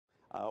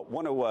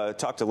Want to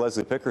talk to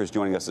Leslie Picker, who's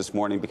joining us this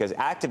morning, because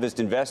activist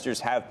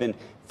investors have been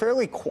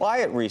fairly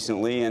quiet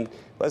recently, and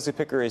Leslie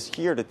Picker is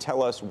here to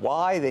tell us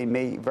why they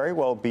may very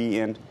well be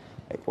in,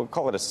 we'll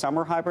call it a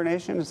summer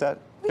hibernation. Is that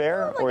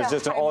fair? Or is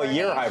this an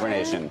all-year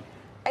hibernation?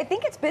 I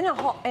think it's been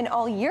an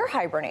all-year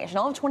hibernation,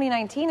 all of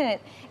 2019, and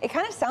it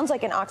kind of sounds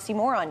like an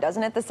oxymoron,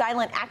 doesn't it? The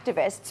silent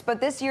activists.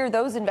 But this year,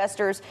 those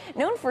investors,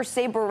 known for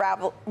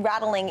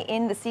saber-rattling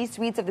in the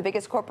C-suites of the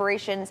biggest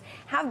corporations,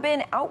 have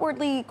been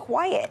outwardly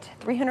quiet.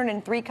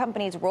 303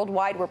 companies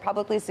worldwide were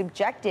publicly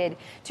subjected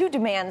to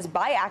demands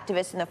by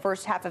activists in the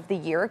first half of the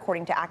year,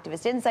 according to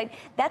Activist Insight.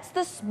 That's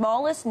the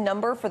smallest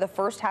number for the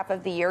first half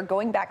of the year,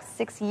 going back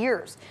 6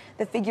 years.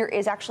 The figure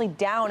is actually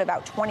down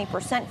about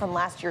 20% from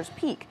last year's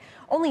peak.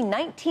 Only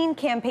 19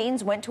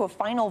 campaigns went to a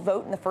final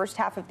vote in the first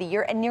half of the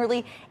year, and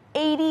nearly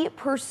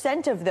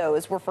 80% of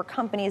those were for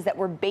companies that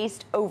were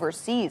based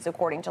overseas,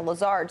 according to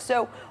Lazard.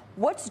 So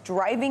what's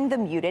driving the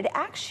muted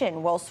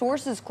action? Well,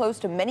 sources close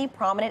to many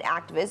prominent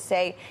activists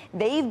say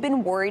they've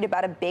been worried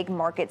about a big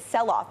market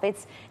sell-off.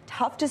 It's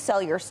tough to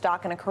sell your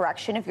stock in a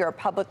correction if you're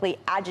publicly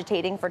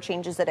agitating for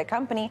changes at a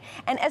company,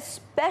 and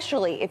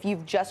especially if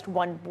you've just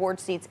won board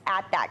seats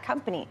at that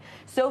company.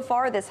 So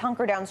far, this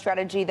hunker-down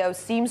strategy, though,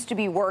 seems to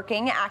be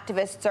working.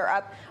 Activists are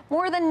up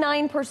more than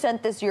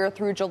 9% this year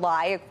through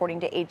July, according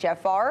to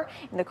HFR.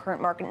 In the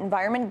current market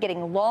environment,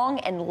 getting long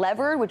and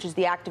levered, which is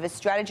the activist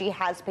strategy,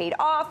 has paid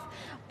off.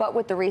 But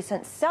with the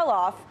recent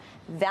sell-off,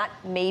 that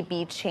may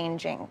be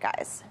changing,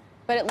 guys.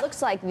 But it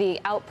looks like the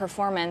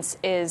outperformance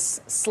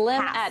is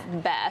slim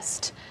at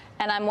best.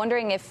 And I'm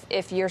wondering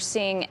if you're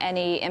seeing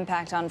any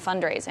impact on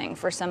fundraising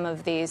for some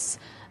of these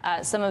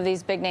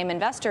big name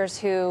investors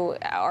who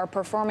are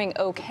performing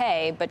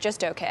okay, but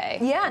just okay.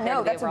 Yeah,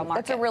 no,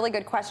 that's a really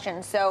good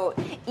question. So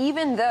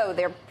even though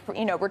they're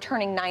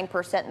returning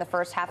 9% in the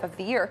first half of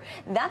the year,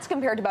 that's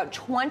compared to about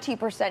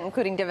 20%,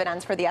 including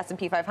dividends, for the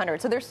S&P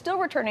 500. So they're still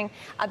returning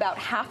about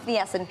half the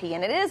S&P,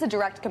 and it is a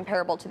direct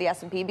comparable to the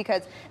S&P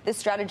because this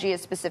strategy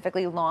is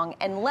specifically long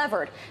and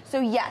levered. So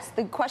yes,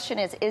 the question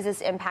is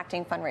this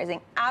impacting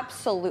fundraising?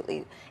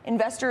 Absolutely.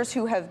 Investors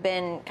who have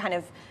been kind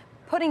of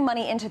putting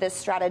money into this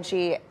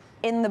strategy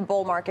in the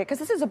bull market, because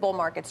this is a bull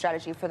market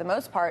strategy for the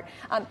most part,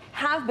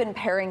 have been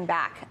paring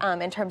back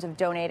in terms of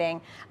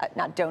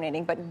not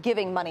donating, but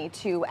giving money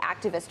to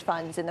activist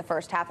funds in the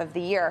first half of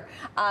the year.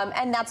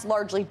 And that's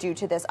largely due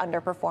to this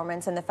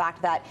underperformance and the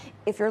fact that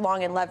if you're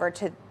long and levered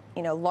to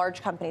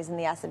large companies in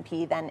the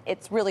S&P, then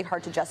it's really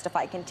hard to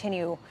justify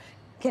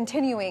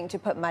continuing to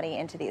put money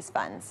into these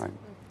funds. Right.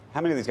 How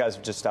many of these guys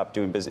have just stopped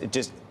doing business?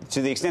 Just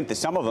to the extent that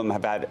some of them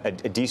have had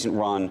a decent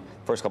run,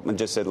 first couple, and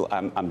just said,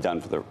 "I'm done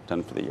for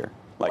the year."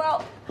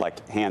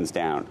 Like hands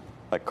down,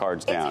 like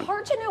cards down. It's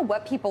hard to know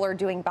what people are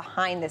doing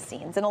behind the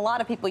scenes, and a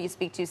lot of people you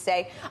speak to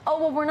say, "Oh,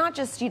 well, we're not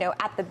just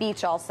at the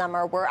beach all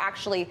summer. We're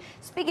actually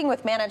speaking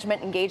with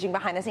management, engaging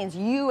behind the scenes."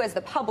 You, as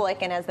the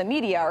public and as the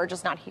media, are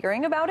just not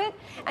hearing about it,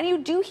 and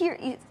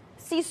you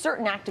see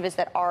certain activists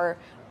that are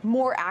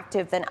more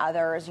active than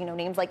others.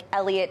 Names like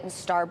Elliott and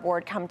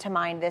Starboard come to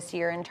mind this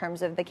year in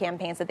terms of the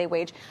campaigns that they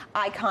wage.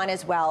 Icon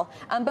as well.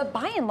 But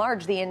by and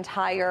large, the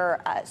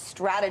entire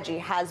strategy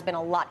has been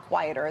a lot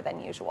quieter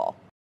than usual.